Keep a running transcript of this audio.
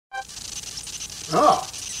Ah,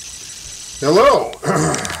 hello.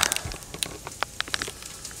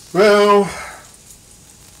 Well,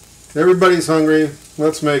 everybody's hungry.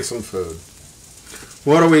 Let's make some food.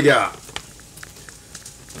 What do we got?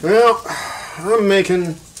 Well, I'm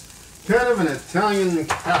making kind of an Italian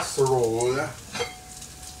casserole.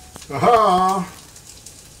 Aha!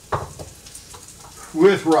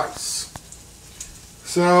 With rice.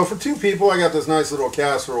 So for two people, I got this nice little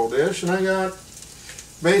casserole dish, and I got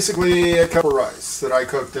basically a cup of rice that I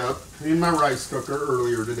cooked up in my rice cooker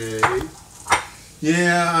earlier today.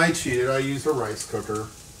 Yeah, I cheated. I used a rice cooker.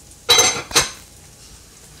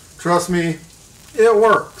 Trust me, it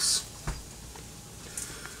works.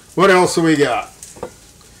 What else do we got?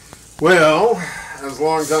 Well, as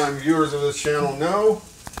long-time viewers of this channel know,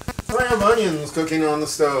 I have onions cooking on the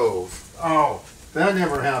stove. Oh, that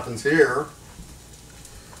never happens here.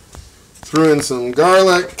 Threw in some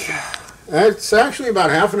garlic. It's actually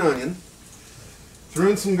about half an onion.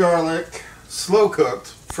 Threw in some garlic, slow cooked,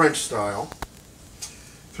 French style.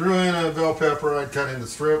 Threw in a bell pepper I'd cut into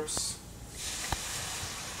strips.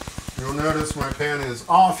 You'll notice my pan is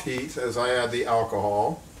off heat as I add the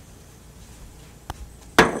alcohol.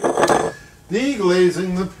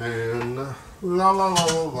 Deglazing the pan. La la la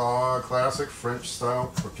la la. Classic French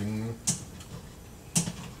style cooking.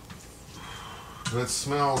 It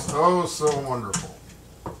smells oh so wonderful.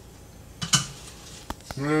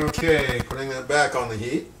 Okay, putting that back on the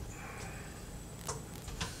heat.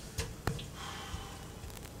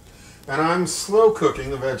 And I'm slow cooking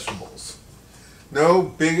the vegetables. No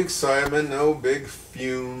big excitement, no big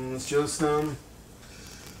fumes, just half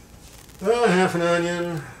an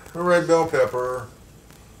onion, a red bell pepper,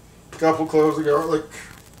 a couple cloves of garlic,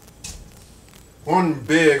 one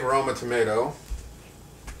big Roma tomato.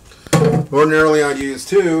 Ordinarily I'd use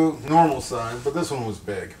two, normal size, but this one was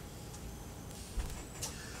big.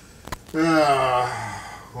 A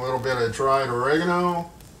little bit of dried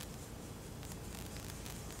oregano.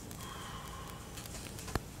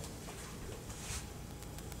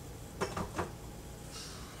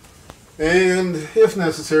 And if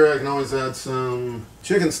necessary, I can always add some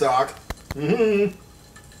chicken stock.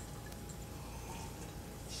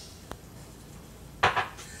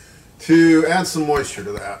 To add some moisture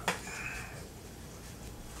to that.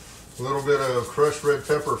 A little bit of crushed red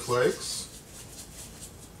pepper flakes.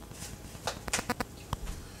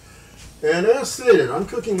 And as stated, I'm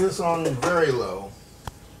cooking this on very low.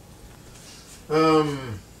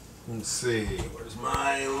 Let's see, where's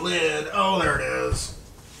my lid? Oh, there it is.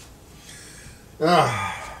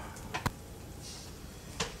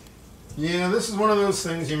 Yeah, this is one of those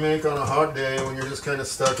things you make on a hot day when you're just kind of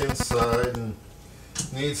stuck inside and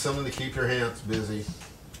need something to keep your hands busy.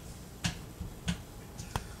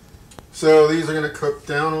 So these are going to cook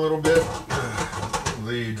down a little bit.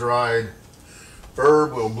 The dried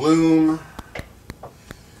herb will bloom.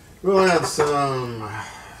 We'll add some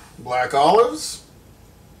black olives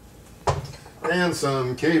and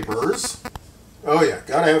some capers. Oh yeah,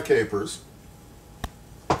 gotta have capers.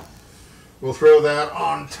 We'll throw that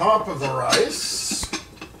on top of the rice.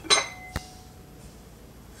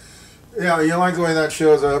 Yeah, you like the way that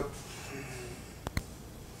shows up?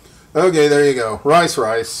 Okay, there you go.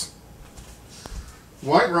 Rice.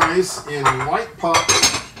 White rice in white pot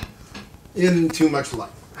in too much light.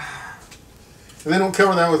 And then we'll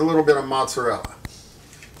cover that with a little bit of mozzarella.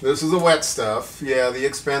 This is the wet stuff. Yeah, the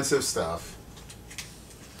expensive stuff.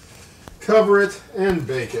 Cover it and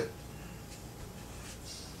bake it.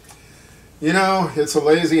 You know, it's a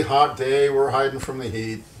lazy hot day. We're hiding from the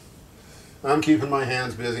heat. I'm keeping my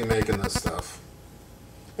hands busy making this stuff.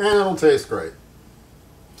 And it'll taste great.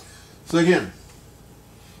 So again,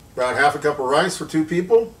 about half a cup of rice for two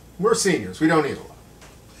people. We're seniors. We don't need a lot.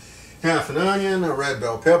 Half an onion, a red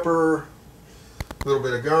bell pepper, a little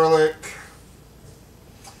bit of garlic,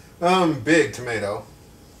 big tomato,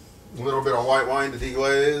 a little bit of white wine to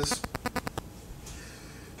deglaze,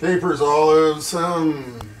 capers, olives,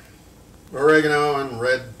 oregano, and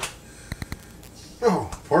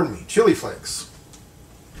chili flakes.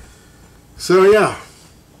 So yeah,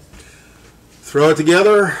 throw it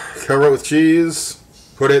together, cover it with cheese,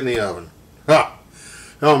 put it in the oven. Ha!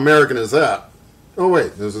 How American is that? Oh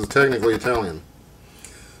wait, this is technically Italian.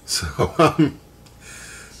 So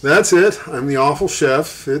that's it. I'm the awful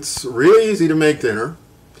chef. It's really easy to make dinner.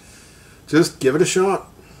 Just give it a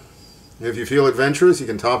shot. If you feel adventurous, you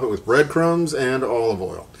can top it with breadcrumbs and olive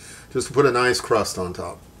oil, just to put a nice crust on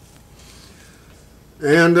top.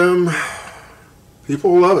 And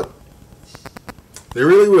people will love it. They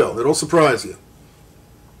really will. It'll surprise you.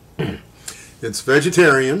 It's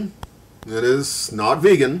vegetarian. It is not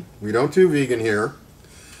vegan. We don't do vegan here.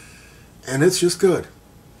 and it's just good.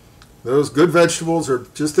 Those good vegetables are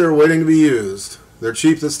just there waiting to be used. They're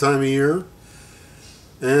cheap this time of year,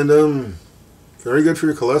 and very good for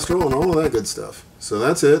your cholesterol and all of that good stuff. So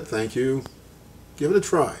that's it. Thank you. Give it a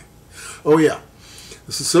try. Oh yeah,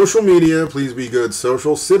 this is social media. Please be good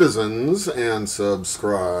social citizens and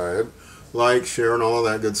subscribe, like, share, and all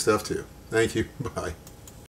of that good stuff too. Thank you. Bye.